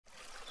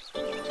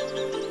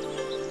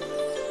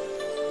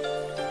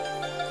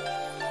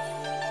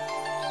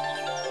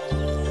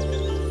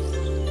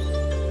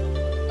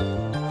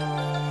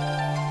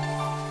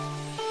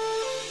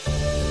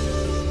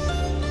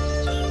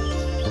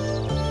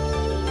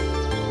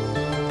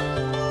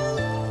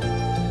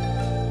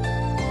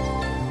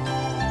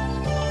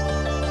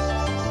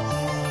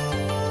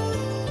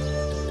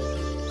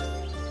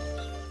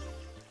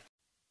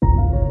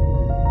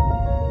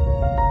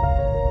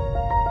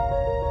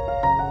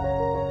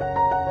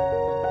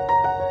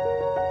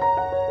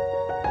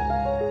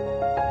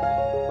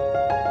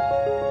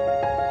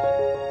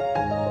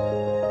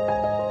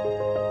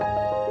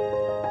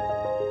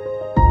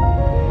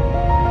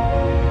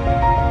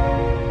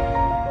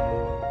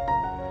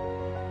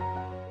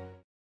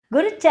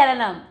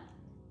குருச்சரணம்.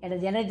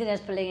 எனது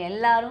எனர்ஜினஸ் பிள்ளைங்க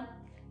எல்லாரும்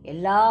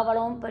எல்லா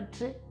வளமும்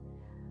பெற்று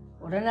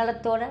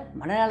உடல்நலத்தோட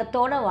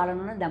மனநலத்தோடு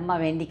வாழணும்னு இந்த அம்மா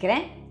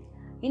வேண்டிக்கிறேன்.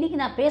 இன்றைக்கி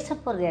நான் பேச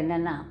போகிறது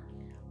என்னென்னா,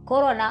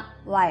 கொரோனா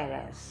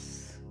வைரஸ்.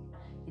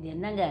 இது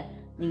என்னங்க,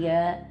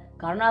 நீங்கள்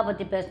கொரோனா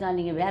பற்றி பேசினா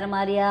நீங்கள் வேறு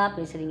மாதிரியாக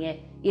பேசுகிறீங்க?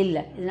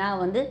 இல்லை, இது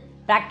நான்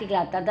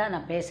ப்ராக்டிக்கலாக தான்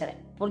நான்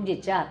பேசுகிறேன்.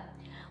 புரிஞ்சிச்சா?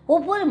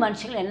 ஒவ்வொரு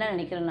மனுஷங்களும் என்ன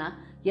நினைக்கிறேன்னா,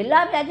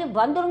 எல்லா வியாதியும்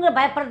வந்துருங்கிற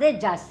பயப்படுறதே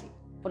ஜாஸ்தி.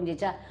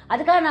 புரிஞ்சிச்சா?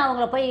 அதுக்காக நான்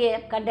அவங்கள போய்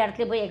கண்ட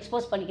இடத்துல போய்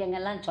எக்ஸ்போஸ்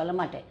பண்ணிக்கங்கலாம் சொல்ல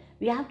மாட்டேன்.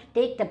 We have to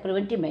take the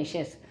preventive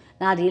measures.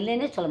 நான் அது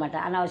இல்லைன்னே சொல்ல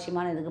மாட்டேன்.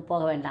 அனாவசியமான இதுக்கு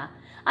போக வேண்டாம்.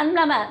 அது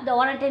இல்லாமல் இந்த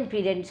குவாரண்டைன்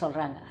பீரியட்னு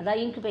சொல்கிறாங்க.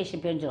 அதாவது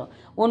இன்குபேஷன் பீரியட்.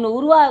 ஒன்று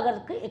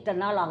உருவாகிறதுக்கு இத்தனை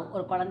நாள் ஆகும்.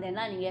 ஒரு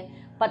குழந்தைன்னா நீங்கள்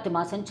 10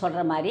 மாதம்னு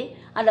சொல்கிற மாதிரி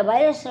அந்த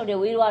வைரஸினுடைய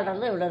உயிர்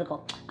வாழ்கிறது இவ்வளோ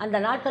இருக்கும். அந்த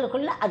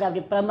நாட்களுக்குள்ளே அது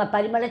அப்படி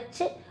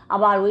பரிமளித்து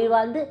அவள் உயிர்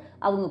வாழ்ந்து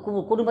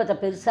அவங்க குடும்பத்தை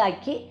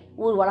பெருசாக்கி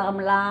ஊர்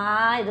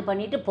உலகமெல்லாம் இது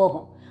பண்ணிட்டு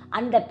போகும்.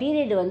 அந்த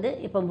பீரியடு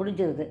இப்போ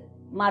முடிஞ்சிருது,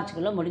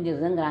 மார்ச்சுக்குள்ளே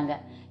முடிஞ்சிருதுங்கிறாங்க.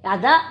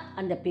 அதான்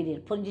அந்த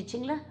பீரியட்.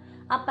 புரிஞ்சிச்சிங்களா?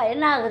 அப்போ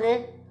என்ன ஆகுது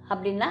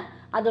அப்படின்னா,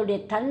 அதோடைய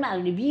தன்மை,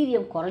 அதோடைய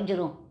வீரியம்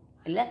குறைஞ்சிரும்.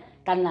 இல்லை,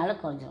 தன்னால்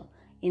குறைஞ்சிரும்.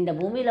 இந்த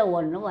பூமியில்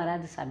ஒன்றும்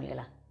வராது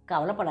சாமிகளா,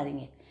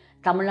 கவலைப்படாதீங்க.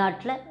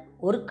 தமிழ்நாட்டில்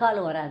ஒரு கால்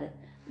வராது.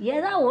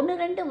 ஏதோ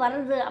 1-2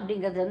 வர்றது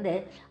அப்படிங்கிறது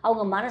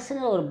அவங்க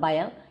மனசுங்கிற ஒரு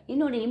பயம்.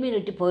 இன்னொன்று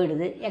இம்யூனிட்டி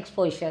போயிடுது.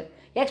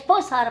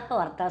 எக்ஸ்போஸ் ஆகிறப்ப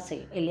வரத்தான்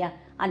செய்யும் இல்லையா?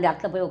 அந்த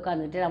இடத்துல போய்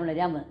உட்காந்துக்கிட்டு நம்மளை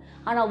அறியாமல்.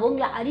 ஆனால்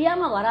உங்களை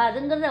அறியாமல்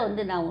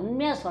வராதுங்கிறத நான்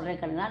உண்மையாக சொல்கிறேன்.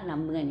 கண்ணுனா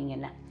நம்புங்க. நீங்கள்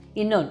என்ன,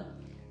 இன்னொன்று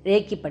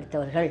ரேக்கி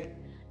படித்தவர்கள்,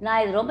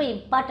 நான் இது ரொம்ப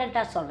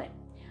இம்பார்ட்டண்ட்டாக சொல்கிறேன்.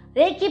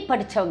 ரேக்கி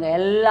படித்தவங்க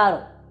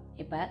எல்லாரும்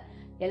இப்போ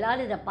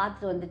எல்லோரும் இதை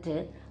பார்த்துட்டு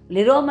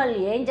லிரோமல்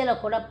ஏஞ்சலை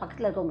கூட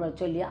பக்கத்தில் இருக்கவங்கள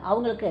சொல்லி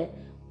அவங்களுக்கு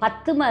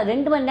 2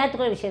 மணி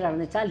நேரத்துக்குள்ள விஷயம்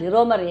நடந்துச்சா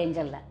லிரோமர்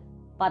ஏஞ்சலில்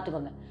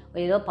பார்த்துக்கோங்க.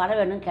 ஏதோ படம்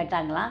வேணும்னு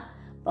கேட்டாங்களாம்.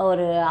 இப்போ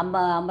ஒரு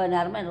 50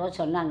 நேரமாக ஏதோ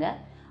சொன்னாங்க.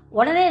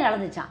 உடனே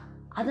நடந்துச்சான்.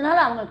 அதனால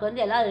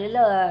அவங்களுக்கு எல்லோரும்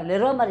இல்லை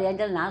லிரோமர்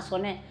ஏஞ்சல் நான்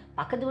சொன்னேன்,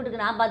 பக்கத்து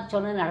வீட்டுக்கு நான் பார்த்து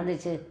சொன்னது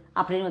நடந்துச்சு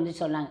அப்படின்னு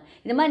சொன்னாங்க.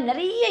 இந்த மாதிரி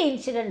நிறைய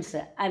incidents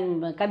I am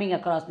coming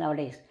across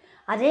nowadays.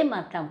 அதே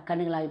மாதிரி தான்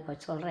கண்ணுங்களாக இப்போ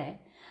சொல்கிறேன்.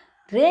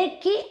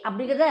 ரேக்கி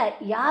அப்படிங்கிறத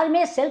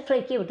யாருமே செல்ஃப்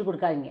ரேக்கியை விட்டு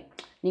கொடுக்காதீங்க.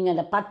 நீங்கள்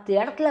அந்த 10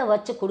 இடத்துல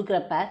வச்சு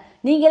கொடுக்குறப்ப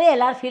நீங்களே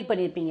எல்லோரும் ஃபீல்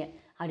பண்ணியிருப்பீங்க.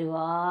 அப்படி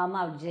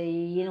வாமல் அப்படி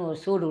ஜெயின்னு ஒரு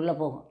சூடு உள்ளே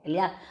போகும்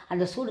இல்லையா?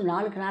 அந்த சூடு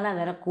நாளுக்கு நாளாக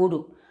வேற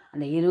கூடும்.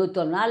 அந்த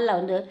 21 நாளில்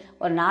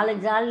ஒரு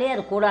 4-5 நாள்லேயே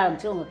அது கூட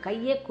ஆரம்பிச்சு உங்கள்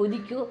கையே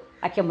கொதிக்கும்,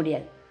 வைக்க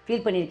முடியாது.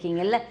 ஃபீல்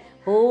பண்ணியிருக்கீங்கல்ல?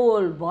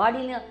 ஹோல்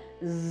பாடியிலையும்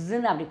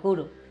ஜின்னு அப்படி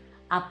கூடும்.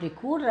 அப்படி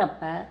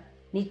கூடுறப்ப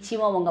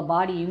நிச்சயமாக உங்கள்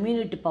பாடி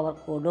இம்யூனிட்டி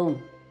பவர் கூடும்.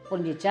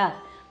 புரிஞ்சிச்சா?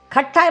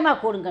 கட்டாயமாக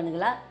கூடும்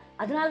கண்ணுங்களா.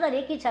 அதனால தான்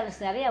ரேக்கி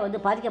சேனல்ஸ் நிறையா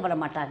பாதிக்கப்பட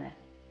மாட்டாங்க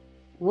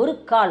ஒரு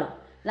காலம்.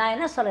 நான்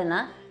என்ன சொல்கிறேன்னா,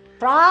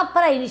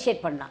 ப்ராப்பராக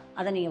இனிஷியேட் பண்ணலாம்.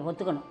 அதை நீங்கள்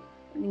ஒத்துக்கணும்.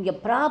 நீங்கள்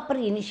ப்ராப்பர்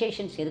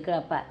இனிஷியேஷன்ஸ்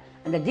இருக்கிறப்ப,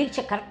 அந்த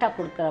தீட்சை கரெக்டாக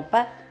கொடுக்குறப்ப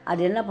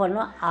அது என்ன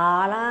பண்ணும்,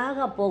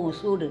 அழகாக போகும்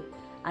சூடு.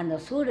 அந்த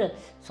சூடு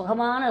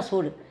சுகமான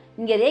சூடு.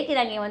 இங்கே ரேக்கி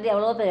நாங்கள்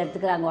எவ்வளோ பேர்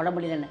எடுத்துக்கிறாங்க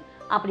உடம்புலன்னு.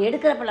 அப்படி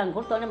எடுக்கிறப்ப நாங்கள்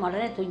கொடுத்தோடனே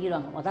உடனே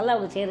தூங்கிடுவாங்க. முதல்ல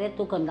அவங்க செய்கிறதே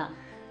தூக்கம் தான்.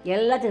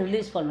 எல்லாத்தையும்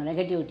ரிலீஸ் பண்ணணும்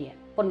நெகட்டிவிட்டியை.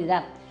 புரிஞ்சுதா?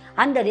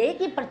 அந்த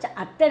ரேக்கி படித்த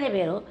அத்தனை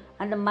பேரும்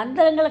அந்த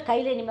மந்திரங்களை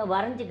கையில் இனிமேல்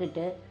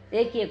வரைஞ்சிக்கிட்டு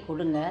ரேக்கியை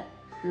கொடுங்க.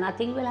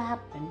 Nothing will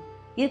happen.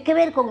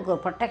 இருக்கவே உங்களுக்கு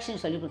ஒரு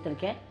ப்ரொடெக்ஷன் சொல்லி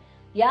கொடுத்துருக்கேன்.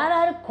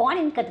 யார்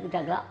குவானின்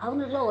கற்றுக்கிட்டாங்களோ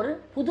அவங்களுக்குலாம் ஒரு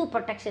புது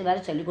ப்ரொடெக்ஷன்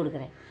வேறு சொல்லிக்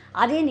கொடுக்குறேன்.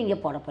 அதையும்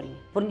நீங்கள் போட போகிறீங்க.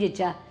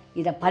 புரிஞ்சிச்சா?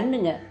 இதை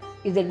பண்ணுங்கள்.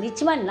 இதை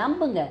நிச்சயமாக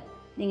நம்புங்க.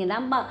 நீங்கள்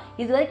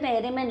இது வரைக்கும் நான்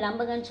எதையுமே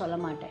நம்புங்கன்னு சொல்ல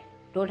மாட்டேன்.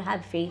 Don't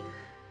have faith,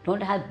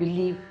 don't have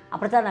believe,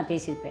 அப்படி தான் நான்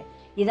பேசியிருப்பேன்.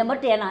 இதை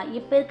மட்டும் ஏன்னா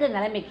இப்போ இருக்கிற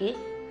நிலைமைக்கு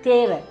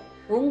தேவை.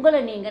 உங்களை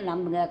நீங்கள்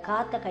நம்புங்க.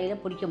 காற்றை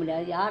கையில் பிடிக்க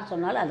முடியாது. யார்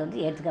சொன்னாலும்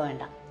அதை ஏற்றுக்க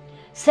வேண்டாம்.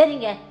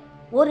 சரிங்க,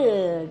 ஒரு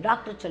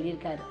டாக்டர்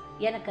சொல்லியிருக்காரு,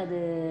 எனக்கு அது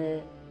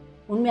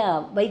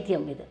உண்மையாக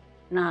வைத்தியம் இது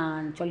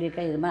நான்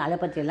சொல்லியிருக்கேன். இது மாதிரி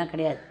அலோபதியெல்லாம்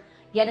கிடையாது.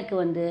 எனக்கு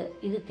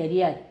இது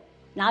தெரியாது,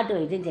 நாட்டு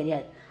வைத்தியம்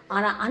தெரியாது.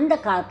 ஆனால் அந்த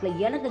காலத்தில்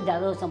எனக்கு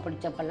ஜலதோஷம்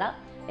பிடிச்சப்பெல்லாம்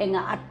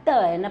எங்கள் அத்தை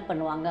என்ன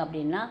பண்ணுவாங்க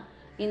அப்படின்னா,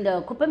 இந்த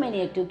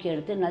குப்பைமேனியை தூக்கி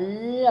எடுத்து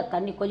நல்லா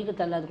தண்ணி கொதிக்க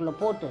தண்ணி அதுக்குள்ளே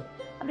போட்டு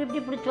அப்படி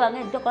இப்படி பிடிச்சுவாங்க.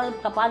 இந்த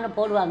குழந்தை பாலில்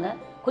போடுவாங்க,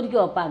 கொதிக்க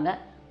வைப்பாங்க.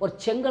 ஒரு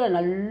செங்கலை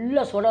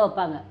நல்லா சுட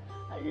வைப்பாங்க.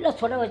 நல்லா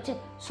சுட வச்சு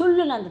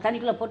சுள்ளுன்னு அந்த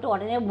தண்ணிக்குள்ளே போட்டு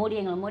உடனே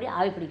எங்களை மூடி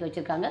ஆவி பிடிக்க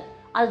வச்சுருக்காங்க.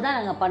 அதுதான்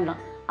நாங்கள் பண்ணோம்.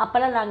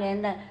 அப்போல்லாம் நாங்கள்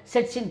எந்த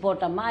செட்ஸின்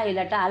போட்டோமா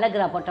இல்லாட்டா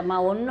அலக்ரா போட்டோமா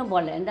ஒன்றும்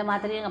போடல. எந்த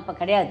மாத்திரையும் அப்போ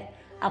கிடையாது.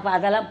 அப்போ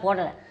அதெல்லாம்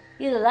போடலை.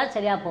 இதுதான்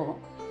சரியாக போகும்.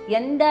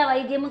 எந்த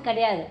வைத்தியமும்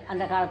கிடையாது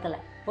அந்த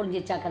காலத்தில்.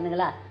 புரிஞ்சிச்சா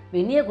கண்ணுங்களா?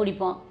 வெந்நியை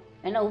குடிப்போம்,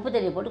 ஏன்னா உப்பு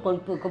தண்ணியை போட்டு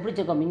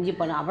கொப்பிடிச்சிருக்கோம், மிஞ்சி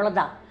போனோம்,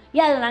 அவ்வளோதான்.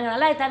 ஏன் அது நாங்கள்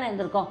நல்லா தானே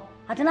இருந்திருக்கோம்.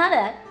 அதனால்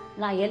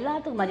நான்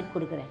எல்லாத்துக்கும் மதிப்பு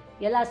கொடுக்குறேன்.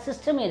 எல்லா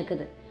சிஸ்டமும்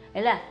இருக்குது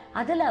இல்லை.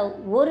 அதில்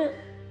ஒரு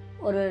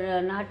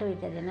நாட்டு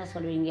வைத்தியர் என்ன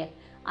சொல்லுவீங்க,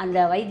 அந்த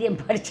வைத்தியம்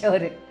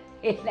படித்தவர்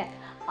இல்லை,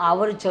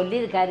 அவர்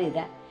சொல்லியிருக்காரு.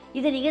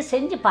 இதை நீங்கள்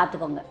செஞ்சு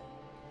பார்த்துக்கோங்க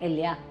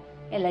இல்லையா?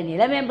 இல்லை,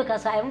 நிலவேம்பு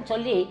கஷாயம்னு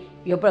சொல்லி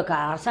எப்போ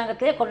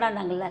அரசாங்கத்திலே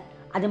கொண்டாந்தாங்கல்ல,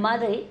 அது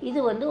மாதிரி இது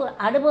ஒரு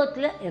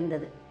அனுபவத்தில்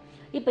இருந்தது.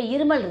 இப்போ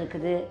இருமல்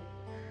இருக்குது,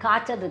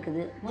 காய்ச்சல்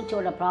இருக்குது,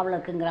 மூச்சோட ப்ராப்ளம்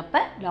இருக்குங்கிறப்ப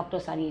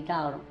டாக்டர்ஸ் அணுகிட்டு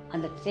ஆகணும்.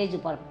 அந்த ஸ்டேஜ்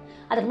போகிறப்ப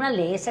அதுக்கு முன்னால்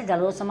லேசாக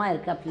ஜலதோஷமாக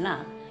இருக்குது அப்படின்னா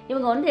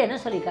இவங்க என்ன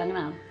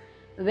சொல்லியிருக்காங்கன்னா,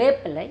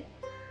 வேப்பிலை,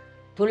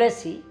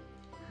 துளசி,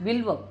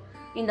 வில்வம்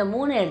இந்த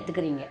 3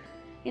 எடுத்துக்கிறீங்க.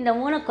 இந்த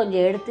 3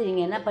 கொஞ்சம் எடுத்து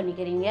நீங்கள் என்ன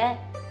பண்ணிக்கிறீங்க,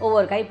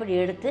 ஒவ்வொரு கைப்பிடி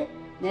எடுத்து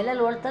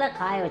நிழல் ஓரத்தில்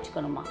காய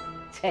வச்சுக்கணுமா.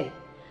 சரி,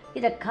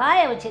 இதை காய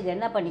வச்சு இதை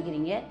என்ன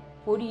பண்ணிக்கிறீங்க,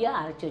 பொடியாக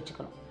அரைச்சி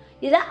வச்சுக்கணும்.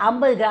 இதை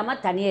 50 கிராமாக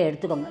தனியாக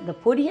எடுத்துக்கோங்க. இந்த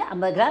பொடியை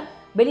 50 கிராம்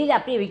வெளியில்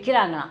அப்படியே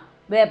விற்கிறாங்களாம்.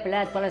 வேப்பிலை,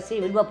 துளசி,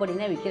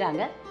 வில்வப்பொடினே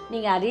விற்கிறாங்க.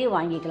 நீங்கள் அதையும்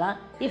வாங்கிக்கலாம்.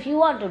 If you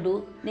want to two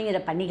நீங்கள்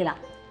இதை பண்ணிக்கலாம்.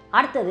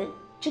 அடுத்தது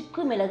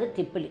சுக்கு மிளகு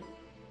திப்பிலி.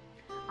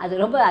 அது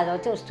ரொம்ப அதை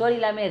வச்சு ஒரு ஸ்டோரி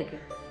எல்லாமே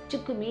இருக்குது.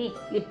 சுக்கு மீ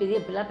லிப்பிது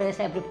இப்படிலாம் பேச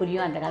எப்படி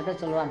புரியும் அந்த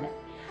காலத்தில் சொல்லுவாங்க.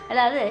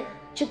 அதாவது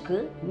சுக்கு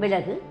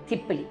மிளகு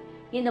திப்பிலி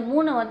இந்த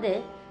 3 வந்து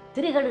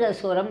திரிகடுக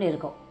சூரம்னு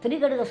இருக்கும்.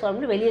 திரிகடுக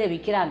சூரம்னு வெளியில்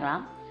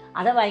விற்கிறாங்களாம்.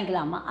 அதை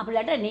வாங்கிக்கலாமா. அப்படி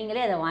இல்லாட்டா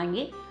நீங்களே அதை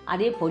வாங்கி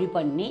அதையே பொடி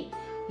பண்ணி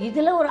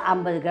இதில் ஒரு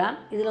 50 கிராம்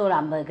இதில் ஒரு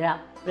 50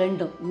 கிராம்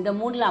ரெண்டும் இந்த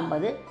 3ல்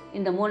 50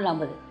 இந்த 3ல்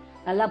 50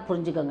 நல்லா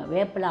புரிஞ்சுக்கோங்க.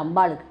 வேப்பிலை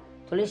அம்பாளுக்கு,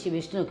 துளசி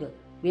விஷ்ணுவுக்கு,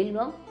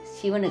 வில்வம்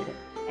சிவனுக்கு,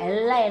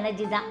 எல்லாம்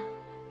எனர்ஜி தான்.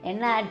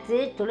 என்ன ஆச்சு,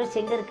 துளசி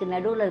எங்கே இருக்குது,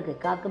 நடுவில் இருக்குது,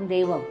 காக்கும்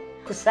தெய்வம்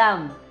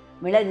குசம்,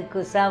 மிளகு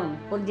குசம்.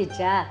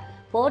 புரிஞ்சிச்சா.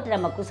 போட்டு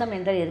நம்ம குசம்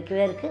என்ற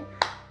இருக்கவே இருக்குது,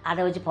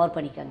 அதை வச்சு பவர்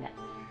பண்ணிக்கோங்க.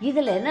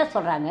 இதில் என்ன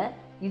சொல்கிறாங்க,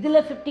 இதில்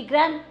 50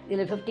 கிராம்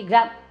இதில் 50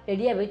 கிராம்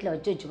ரெடியாக வீட்டில்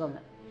வச்சுக்கோங்க.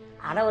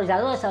 ஆனால் ஒரு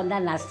ஜலதோஷம்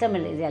வந்தால் நஷ்டம்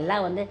இல்லை.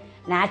 இதெல்லாம் வந்து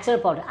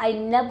natural powder. I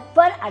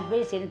never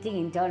advice any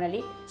thing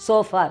internally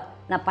so far.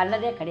 நான்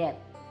பண்ணதே கிடையாது.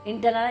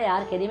 இன்டர்னலாக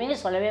யாருக்கு எதுவுமே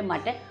சொல்லவே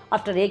மாட்டேன்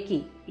ஆஃப்டர் ரேக்கி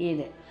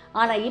இது.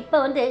 ஆனால் இப்போ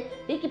வந்து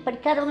ரேக்கி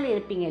படிக்காதவங்களும்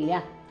இருப்பீங்க இல்லையா,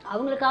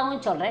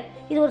 அவங்களுக்காகவும் சொல்கிறேன்.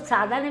 இது ஒரு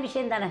சாதாரண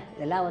விஷயம் தானே.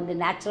 இதெல்லாம் வந்து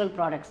நேச்சுரல்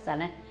ப்ராடக்ட்ஸ்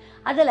தானே.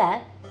 அதில்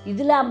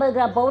இதில் 50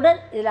 கிராம் பவுடர்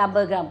இதில்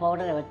 50 கிராம்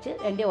பவுடரை வச்சு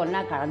ரெண்டையும் ஒன்றா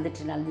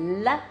கலந்துட்டு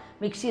நல்லா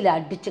மிக்சியில்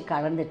அடித்து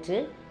கலந்துட்டு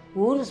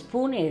 1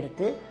 ஸ்பூன்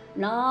எடுத்து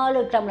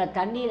 4 டம்ளர்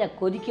தண்ணியில்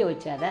கொதிக்க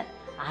வச்சு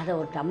அதை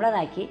ஒரு டம்ளர்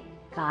ஆக்கி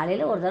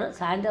காலையில் ஒரு தடவை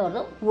சாயந்தரம் ஒரு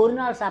தடவை ஒரு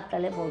நாள்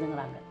சாப்பிட்டாலே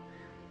போதுங்கிறாங்க.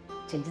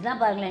 செஞ்சு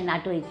தான் பாருங்களேன்,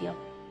 நாட்டு வைத்தியம்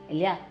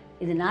இல்லையா.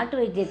 இது நாட்டு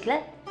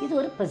வைத்தியத்தில் இது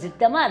ஒரு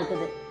பிரசித்தமாக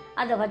இருக்குது.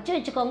 அதை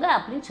வச்சுக்கோங்க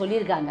அப்படின்னு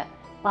சொல்லியிருக்காங்க.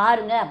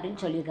 பாருங்கள் அப்படின்னு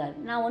சொல்லியிருக்காரு.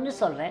 நான் ஒன்று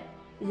சொல்கிறேன்,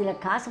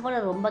 இதில் காசு போட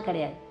ரொம்ப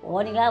கிடையாது.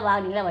 ஓனிங்களா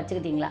வாங்கிங்களா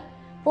வச்சுக்கிட்டிங்களா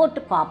போட்டு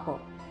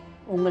பார்ப்போம்.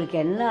 உங்களுக்கு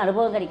என்ன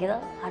அனுபவம் கிடைக்கிறதோ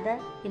அதை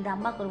இந்த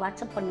அம்மாவுக்கு ஒரு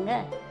வாட்ஸ்அப்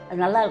பண்ணுங்கள். அது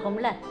நல்லா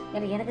இருக்கும்ல.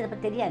 எனக்கு இதை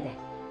பற்றி தெரியாது.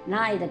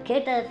 நான் இதை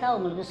கேட்டதை தான்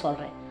உங்களுக்கு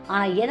சொல்கிறேன்.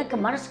 ஆனால் எனக்கு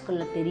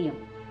மனசுக்குள்ளே தெரியும்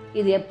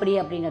இது எப்படி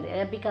அப்படிங்கிறது.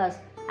 பிகாஸ்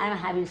ஐ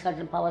ஆம் having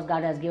certain powers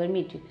God has given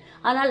me to.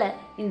 அதனால்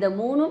இந்த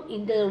 3ம்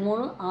இந்த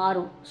 3ம்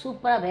 6ம்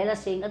சூப்பராக வேலை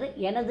செய்யுங்கிறது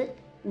எனது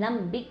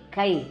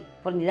நம்பிக்கை.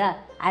 புரிஞ்சுதா.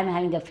 ஐ ஆம்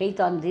having the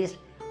faith on these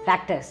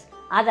factors.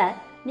 அதை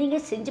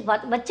நீங்கள் செஞ்சு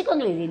பார்த்து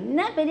வச்சுக்கோங்க. இது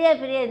என்ன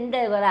பெரிய இந்த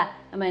வரா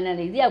நம்ம என்ன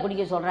இதியாக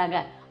குடிக்க சொல்கிறாங்க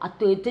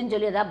இத்துன்னு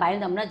சொல்லி எதாவது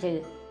பயந்தோம்னா சரி.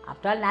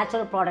 After all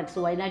natural products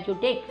why not you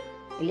take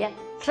இல்லையா.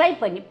 ட்ரை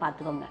பண்ணி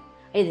பார்த்துக்கோங்க.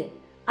 இது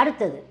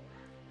அடுத்தது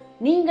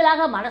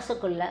நீங்களாக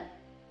மனசுக்குள்ள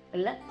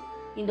இல்லை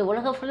இந்த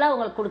உலகம் ஃபுல்லாக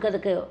உங்களுக்கு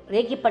கொடுக்கறதுக்கு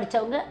ரேக்கி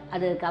படித்தவங்க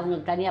அதுக்கு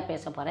அவங்களுக்கு தனியாக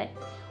பேச போகிறேன்.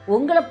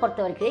 உங்களை பொறுத்த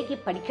வரைக்கும் ரேக்கி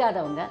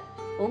படிக்காதவங்க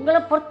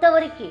உங்களை பொறுத்த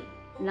வரைக்கும்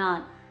நான்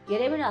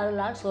இறைவன்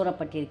அருளால்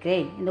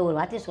சூறப்பட்டிருக்கிறேன் இந்த ஒரு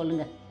வார்த்தையை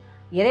சொல்லுங்கள்.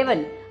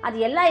 இறைவன் அது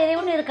எல்லா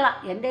இறைவனும் இருக்கலாம்,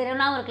 எந்த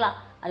இறைவனாகவும் இருக்கலாம்.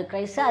 அது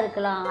கிரைஸ்டாக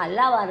இருக்கலாம்,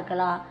 அல்லாவாக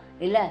இருக்கலாம்,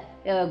 இல்லை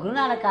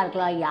குருநானக்காக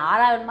இருக்கலாம்,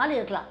 யாராக வேணுமாலும்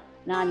இருக்கலாம்.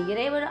 நான்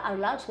இறைவன்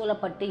அருளால்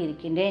சூழப்பட்டு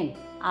இருக்கின்றேன்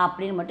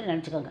அப்படின்னு மட்டும்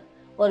நினச்சிக்கோங்க.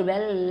 ஒரு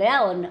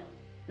வெள்ளையாக ஒன்று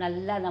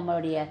நல்லா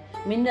நம்மளுடைய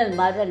மின்னல்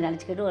மாதிரி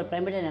நினச்சிக்கிட்டு ஒரு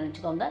பிரமிடை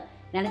நினச்சிக்கோங்க.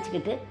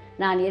 நினச்சிக்கிட்டு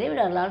நான்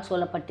இறைவன் அருளால்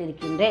சூழப்பட்டு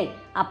இருக்கின்றேன்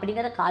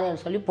அப்படிங்கிறத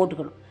காலையில் சொல்லி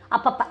போட்டுக்கணும்.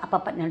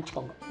 அப்பப்போ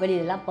நினச்சிக்கோங்க.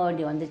 வெளியிலலாம் போக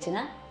வேண்டி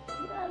வந்துச்சுன்னா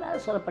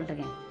அதாவது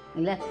சொல்லப்பட்டிருக்கேன்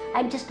இல்லை.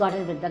 ஐம் ஜஸ்ட்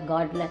காட்டட் வித் த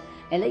காட்ல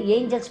எல்லாம்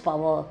ஏஞ்சல்ஸ்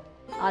பவர்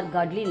ஆர்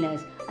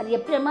காட்லினஸ். அது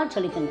எப்படி மாதிரி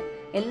சொல்லிக்கோங்க.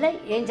 எல்லாம்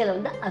ஏஞ்சலை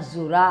வந்து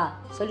அசுரா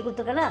சொல்லி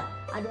கொடுத்துருக்கேன்னா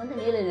அது வந்து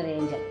நீல நிற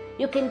angel.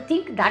 You can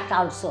think that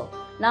also.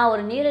 நான்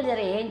ஒரு நீல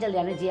நிற ஏஞ்சல்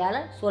எனர்ஜியால்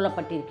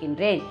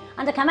சூழப்பட்டிருக்கின்றேன்.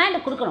 அந்த கமாண்டை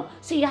கொடுக்கணும்.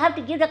 So you have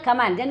to give the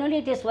command. Then only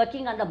it is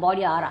working on the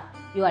பாடி ஆரா.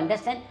 You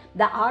understand.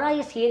 த ஆரா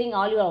is hearing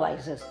all your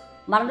voices.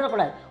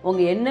 மறந்துடக்கூடாது.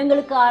 உங்கள்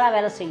எண்ணங்களுக்கு ஆரா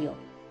வேலை செய்யும்,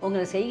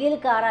 உங்களை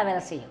செய்யலுக்கு ஆரா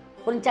வேலை செய்யும்.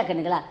 புரிஞ்சா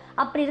கண்ணுங்களா.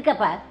 அப்படி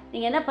இருக்கப்ப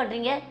நீங்கள் என்ன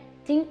பண்ணுறீங்க,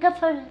 திங்க்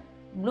ஆஃப்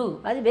ப்ளூ.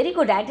 அது very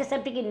good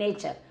antiseptic in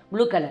nature,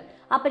 blue colour.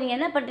 அப்போ நீங்கள்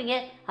என்ன பண்ணுறீங்க,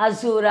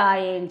 அசூரா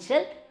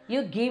angel you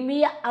give me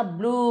a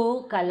blue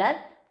colour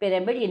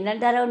pyramid in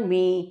and around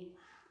me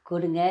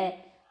கொடுங்க.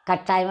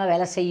 கட்டாயமாக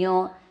வேலை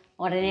செய்யும்.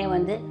 உடனே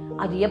வந்து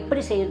அது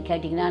எப்படி செய்யணும்னு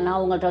கேட்டிங்கன்னா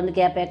நான் உங்கள்கிட்ட வந்து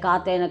கேட்பேன்,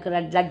 காற்றை எனக்கு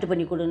லட்டு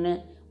பண்ணி கொடுன்னு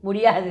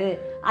முடியாது.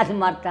 அது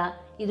மாதிரி தான்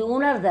இது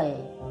உணர்தல்,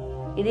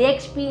 இது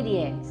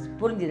எக்ஸ்பீரியன்ஸ்.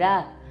 புரிஞ்சுதா.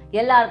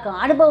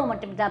 எல்லாருக்கும் அனுபவம்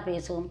மட்டும் தான்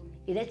பேசுவோம்.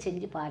 இதை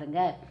செஞ்சு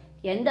பாருங்கள்.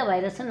 எந்த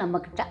வைரஸும்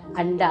நம்மக்கிட்ட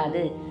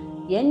அண்டாது.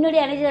 என்னுடைய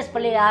எனர்ஜினஸ்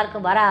பிள்ளை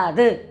யாருக்கும்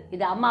வராது.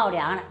 இது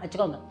அம்மாவுடைய ஆணை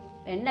வச்சுக்கோங்க.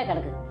 என்ன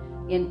கிடக்குது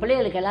என்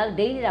பிள்ளைகளுக்கு எல்லோரும்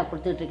டெய்லி நான்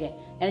கொடுத்துட்ருக்கேன்.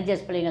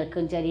 எனர்ஜினஸ்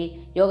பிள்ளைங்களுக்கும் சரி,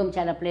 யோகம்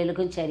சேனல்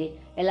பிள்ளைகளுக்கும் சரி,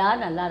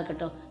 எல்லோரும் நல்லா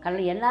இருக்கட்டும்.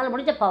 காரணம் என்னால்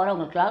முடிஞ்ச பவரை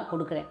உங்களுக்குலாம்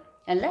கொடுக்குறேன்.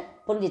 இல்லை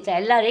புரிஞ்சிச்சா.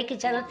 எல்லா ரேக்கி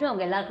சேனல்ஸுமே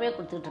அவங்க எல்லாருக்குமே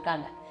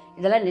கொடுத்துட்ருக்காங்க.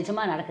 இதெல்லாம்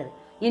நிஜமாக நடக்குது.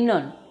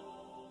 இன்னொன்று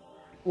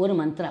ஒரு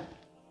மந்திரம்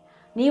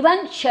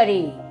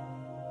நிவங்ஷரி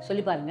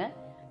சொல்லி பாருங்கள்.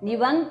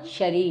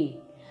 நிவங்ஷரி.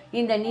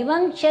 இந்த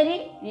நிவங்ஷரி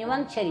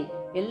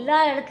எல்லா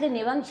இடத்துலையும்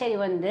நிவங்ஷரி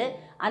வந்து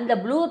அந்த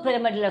ப்ளூ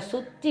பிரமிடில்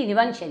சுற்றி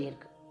நிவங்ஷரி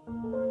இருக்குது.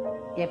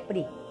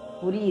 எப்படி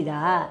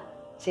புரியுதா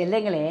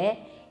செல்லுங்களே.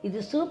 இது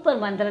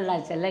சூப்பர் மந்திரம்டா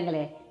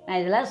செல்லுங்களே. நான்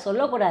இதெல்லாம்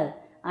சொல்லக்கூடாது.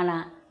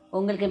 ஆனால்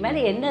உங்களுக்கு மேலே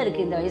என்ன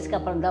இருக்குது இந்த வயசுக்கு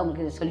அப்புறம் தான்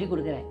உங்களுக்கு இதை சொல்லிக்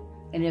கொடுக்குறேன்.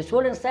 என்னுடைய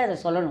ஸ்டூடெண்ட்ஸ் தான் இதை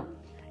சொல்லணும்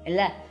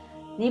இல்லை.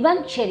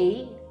 நிவங்சரி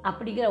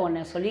அப்படிங்கிற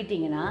ஒன்றை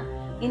சொல்லிட்டீங்கன்னா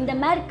இந்த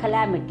மாதிரி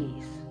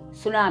கலாமிட்டிஸ்,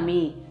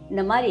 சுனாமி,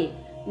 இந்த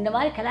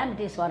மாதிரி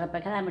கலாமிட்டிஸ் வர்றப்ப,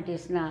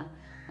 கலாமிட்டிஸ்னால்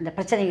அந்த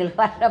பிரச்சனைகள்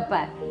வர்றப்ப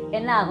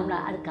என்ன ஆகும்னா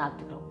அது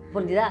காத்துக்கிறோம்.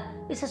 புரிஞ்சுதா?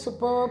 It's a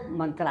super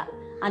Mantra.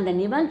 அந்த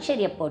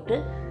நிவங்சரியை போட்டு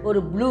ஒரு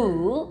ப்ளூ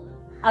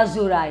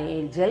அசூரா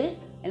ஏஞ்சல்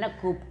என்ன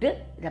கூப்பிட்டு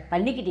இதை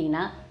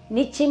பண்ணிக்கிட்டிங்கன்னா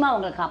நிச்சயமாக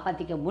உங்களை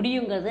காப்பாற்றிக்க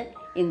முடியுங்கிறது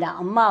இந்த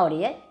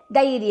அம்மாவுடைய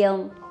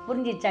தைரியம்.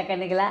 புரிஞ்சிச்சா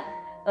கண்ணுங்களா?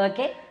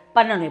 ஓகே,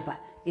 பண்ணணும். இப்போ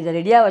இதை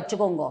ரெடியாக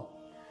வச்சுக்கோங்க.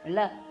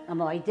 இல்லை,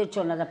 நம்ம வைத்திய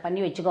சொன்னதை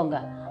பண்ணி வச்சுக்கோங்க.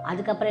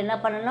 அதுக்கப்புறம் என்ன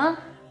பண்ணணும்?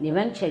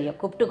 நிவங்சரியை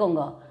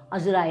கூப்பிட்டுக்கோங்க,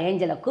 அசுரா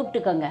ஏஞ்சலை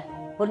கூப்பிட்டுக்கோங்க.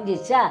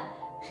 புரிஞ்சிச்சா?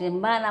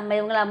 சும்மா நம்ம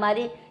இவங்கள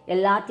மாதிரி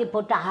எல்லாத்தையும்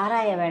போட்டு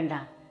ஆராய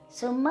வேண்டாம்.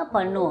 சும்மா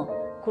பண்ணுவோம்.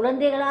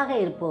 குழந்தைகளாக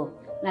இருப்போம்.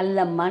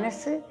 நல்ல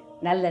மனசு,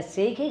 நல்ல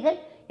செய்கைகள்,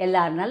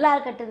 எல்லோரும் நல்லா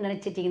இருக்கட்டும்னு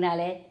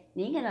நினச்சிட்டிங்கனாலே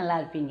நீங்கள் நல்லா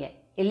இருப்பீங்க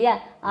இல்லையா?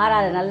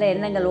 ஆறாத நல்ல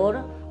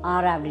எண்ணங்களோடும்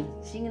அப்படி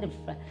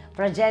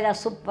ஃப்ரெஜைலாக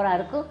சூப்பராக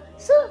இருக்கும்.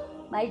 So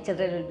my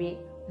children will be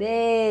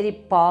very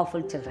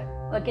powerful children.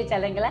 Okay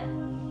செல்லுங்களா?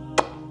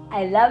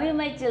 I love you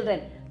my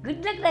children.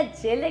 Good luck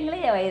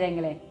செல்லுங்களே,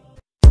 வைரங்களே.